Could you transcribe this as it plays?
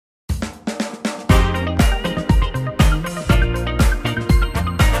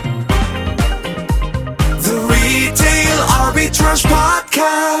Arbitrage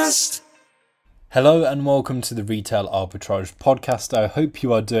Podcast. Hello and welcome to the Retail Arbitrage Podcast. I hope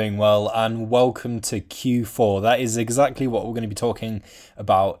you are doing well and welcome to Q4. That is exactly what we're going to be talking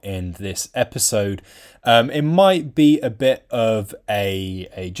about in this episode. It might be a bit of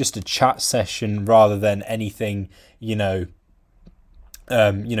just a chat session rather than anything,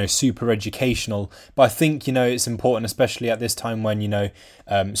 super educational, but I think it's important, especially at this time when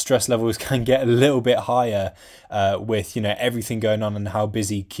stress levels can get a little bit higher with everything going on and how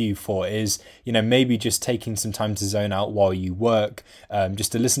busy Q4 is. Maybe just taking some time to zone out while you work,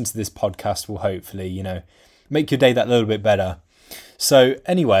 just to listen to this podcast will hopefully make your day that little bit better. So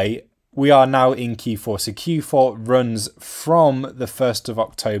anyway, we are now in Q4. So Q4 runs from the 1st of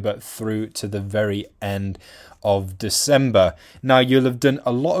October through to the very end of December. Now, you'll have done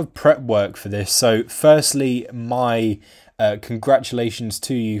a lot of prep work for this. So firstly, my congratulations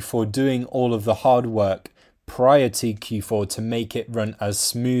to you for doing all of the hard work prior to Q4 to make it run as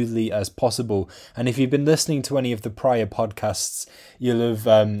smoothly as possible. And if you've been listening to any of the prior podcasts, you'll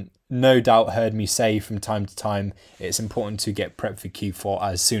have no doubt heard me say from time to time it's important to get prepped for Q4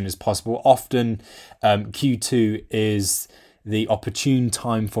 as soon as possible. Often Q2 is the opportune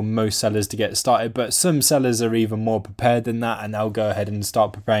time for most sellers to get started, but some sellers are even more prepared than that, and they'll go ahead and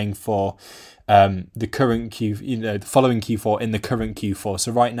start preparing for the current the following Q4 in the current Q4.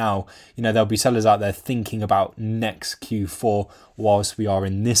 So right now, there'll be sellers out there thinking about next Q4 whilst we are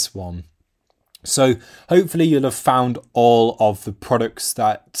in this one. So hopefully you'll have found all of the products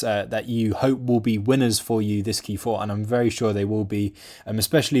that you hope will be winners for you this Q4, and I'm very sure they will be,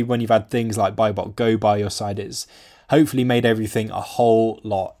 especially when you've had things like Buy Bot Go by your side. It's hopefully made everything a whole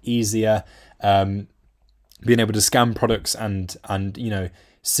lot easier, being able to scan products and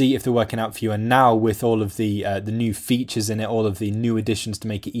see if they're working out for you. And now with all of the new features in it, all of the new additions to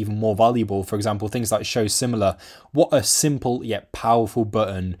make it even more valuable, for example, things like Show Similar, what a simple yet powerful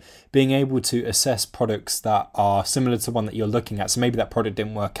button, being able to assess products that are similar to one that you're looking at. So maybe that product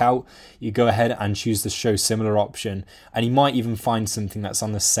didn't work out, you go ahead and choose the Show Similar option, and you might even find something that's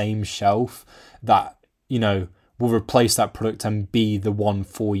on the same shelf that will replace that product and be the one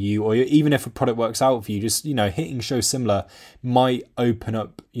for you. Or even if a product works out for you, just hitting Show Similar might open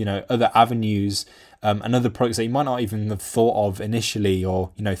up other avenues and other products that you might not even have thought of initially, or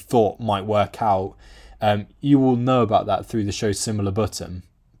thought might work out. You will know about that through the Show Similar button.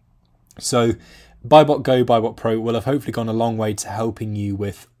 So Buy Bot Go, Buy Bot Pro will have hopefully gone a long way to helping you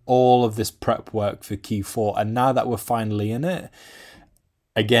with all of this prep work for Q4. And now that we're finally in it,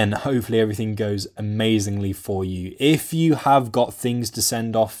 again, hopefully everything goes amazingly for you. If you have got things to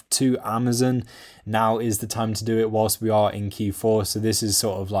send off to Amazon, now is the time to do it whilst we are in Q4. So this is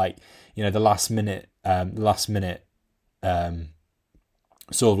sort of like, the last minute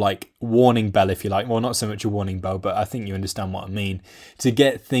sort of like warning bell, if you like. Well, not so much a warning bell, but I think you understand what I mean. To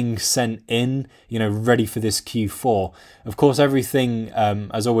get things sent in, ready for this Q4. Of course, everything,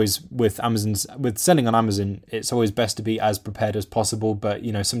 as always with selling on Amazon, it's always best to be as prepared as possible, but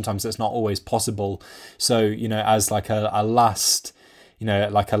sometimes that's not always possible. So, as like a last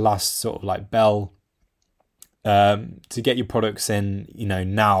sort of like bell, to get your products in,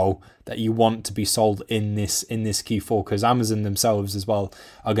 now that you want to be sold in this Q4, because Amazon themselves as well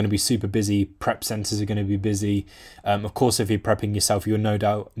are going to be super busy. Prep centers are going to be busy. Of course, if you're prepping yourself, you'll no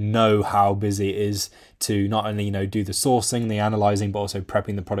doubt know how busy it is to not only do the sourcing, the analyzing, but also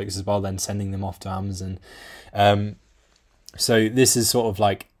prepping the products as well, then sending them off to Amazon. So this is sort of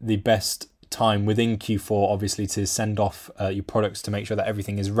like the best time within Q4, obviously, to send off your products to make sure that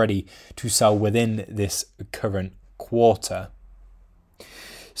everything is ready to sell within this current quarter.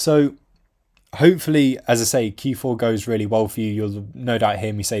 So hopefully, as I say, Q4 goes really well for you. You'll no doubt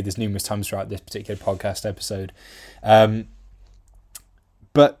hear me say this numerous times throughout this particular podcast episode.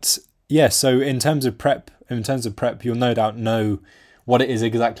 But yeah, so in terms of prep, you'll no doubt know what it is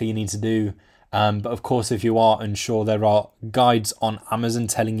exactly you need to do. But of course, if you are unsure, there are guides on Amazon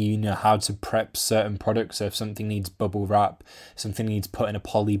telling you, how to prep certain products. So if something needs bubble wrap, something needs put in a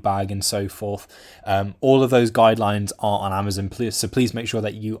poly bag and so forth, all of those guidelines are on Amazon. So please make sure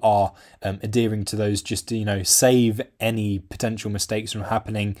that you are adhering to those, just to, save any potential mistakes from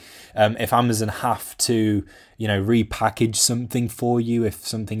happening. If Amazon have to, repackage something for you, if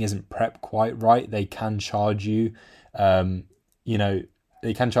something isn't prepped quite right, they can charge you,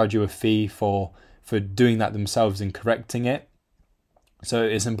 they can charge you a fee for doing that themselves and correcting it. So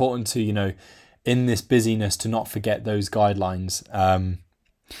it's important to, in this busyness, to not forget those guidelines.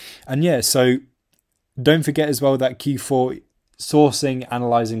 And yeah, so don't forget as well that Q4 sourcing,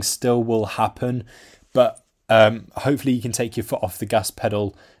 analyzing still will happen. But hopefully you can take your foot off the gas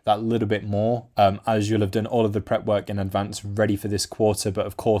pedal that little bit more, as you'll have done all of the prep work in advance ready for this quarter. But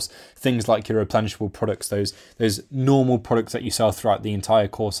of course, things like your replenishable products, those normal products that you sell throughout the entire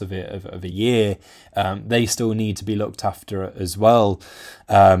course of a year, they still need to be looked after as well.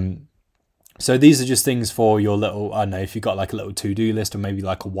 So these are just things for your little, I don't know, if you've got like a little to-do list or maybe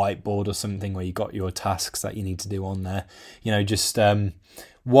like a whiteboard or something where you got your tasks that you need to do on there, just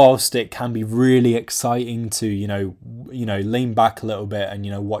whilst it can be really exciting to, lean back a little bit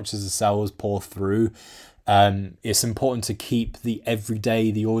and, watch as the sales pour through, it's important to keep the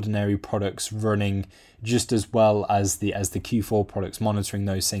everyday, the ordinary products running just as well as the Q4 products, monitoring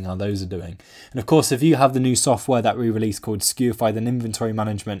those, seeing how those are doing. And of course, if you have the new software that we released called Skewify, then inventory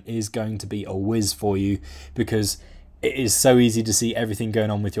management is going to be a whiz for you, because it is so easy to see everything going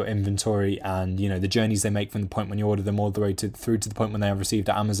on with your inventory and, the journeys they make from the point when you order them all the way through to the point when they are received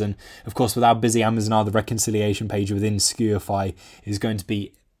at Amazon. Of course, with how busy Amazon are, the reconciliation page within Skewify is going to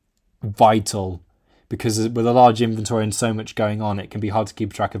be vital, because with a large inventory and so much going on, it can be hard to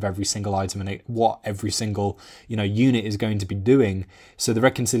keep track of every single item and what every single unit is going to be doing. So the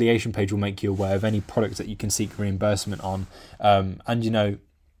reconciliation page will make you aware of any products that you can seek reimbursement on, and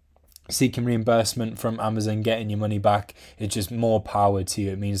seeking reimbursement from Amazon, getting your money back, it's just more power to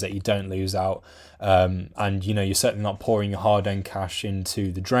you. It means that you don't lose out, and you're certainly not pouring your hard-earned cash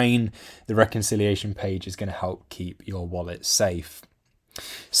into the drain. The reconciliation page is going to help keep your wallet safe.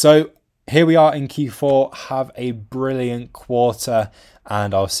 So here we are in Q4. Have a brilliant quarter,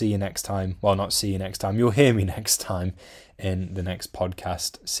 and I'll see you next time. Well, not see you next time. You'll hear me next time in the next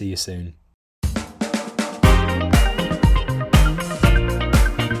podcast. See you soon.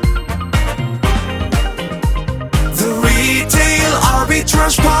 The Retail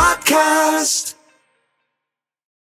Arbitrage Podcast.